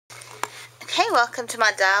Okay, welcome to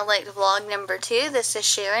my dialect vlog number 2. This is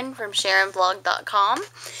Sharon from SharonVlog.com.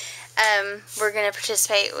 We're going to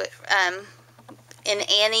participate in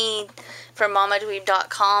Annie from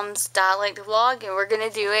MamaDweeb.com's dialect vlog, and we're going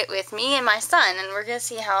to do it with me and my son, and we're going to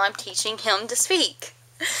see how I'm teaching him to speak.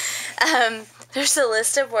 There's a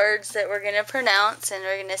list of words that we're going to pronounce, and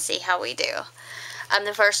we're going to see how we do.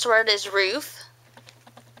 The first word is roof.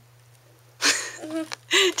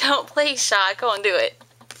 Don't play shy. Go on, do it.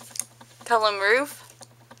 Tell him roof.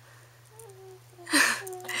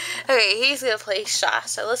 Okay, he's going to play shy,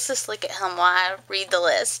 so let's just look at him while I read the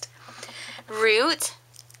list. Root,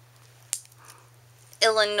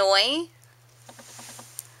 Illinois,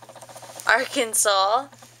 Arkansas,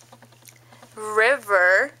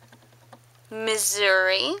 river,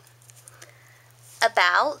 Missouri,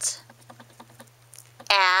 about,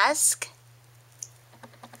 ask,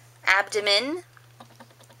 abdomen,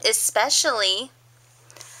 especially,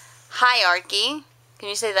 hierarchy. Can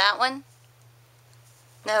you say that one?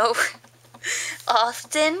 No.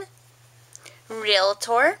 Often,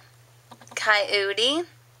 realtor, coyote.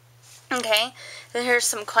 Okay, then here's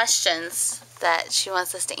some questions that she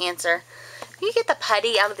wants us to answer. Can you get the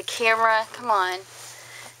putty out of the camera? Come on.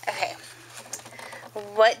 Okay.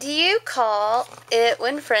 What do you call it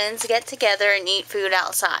when friends get together and eat food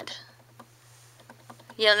outside?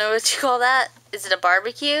 You don't know what you call that? Is it a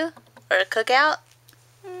barbecue or a cookout?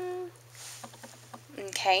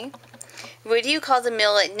 Okay. What do you call the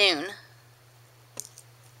meal at noon?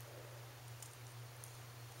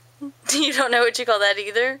 You don't know what you call that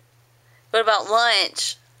either? What about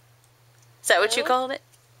lunch? Is that what you called it?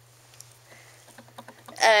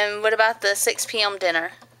 What about the 6 p.m.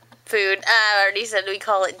 dinner? Food. I already said we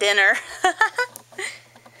call it dinner.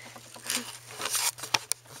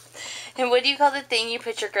 And what do you call the thing you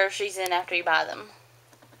put your groceries in after you buy them?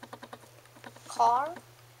 Car?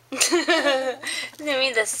 I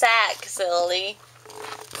mean the sack, silly.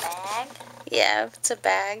 Bag? Yeah, it's a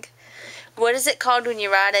bag. What is it called when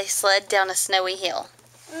you ride a sled down a snowy hill?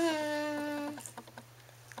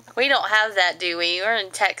 We don't have that, do we? We're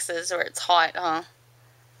in Texas where it's hot, huh?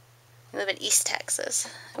 We live in East Texas.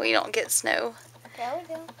 We don't get snow. Yeah, we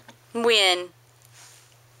do. When?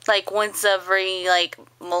 Like once every, like,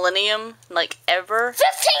 millennium? Like ever? 15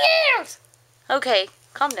 years! Okay,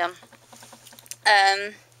 calm down.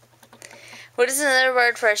 What is another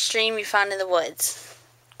word for a stream you find in the woods?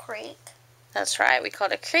 Creek. That's right, we call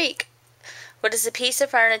it a creek. What is a piece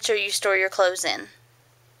of furniture you store your clothes in?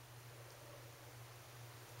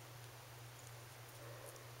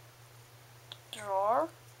 Drawer.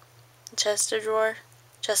 Chest of drawer,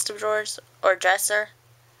 chest of drawers, or dresser.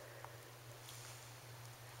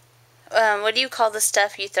 What do you call the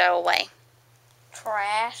stuff you throw away?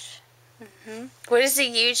 Trash. What is a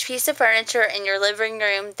huge piece of furniture in your living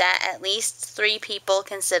room that at least 3 people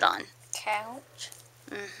can sit on? Couch.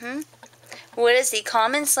 What is the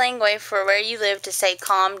common slang way for where you live to say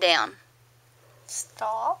calm down?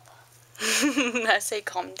 Stop. I say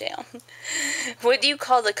calm down. What do you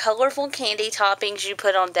call the colorful candy toppings you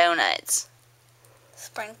put on donuts?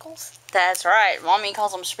 Sprinkles. That's right. Mommy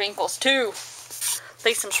calls them sprinkles too.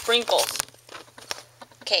 Take some sprinkles.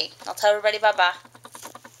 Okay, I'll tell everybody bye-bye.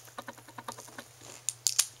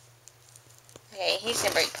 Okay, he's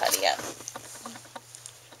gonna break Putty up.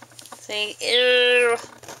 See? Ew.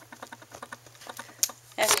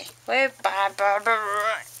 Okay,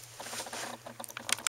 bye-bye.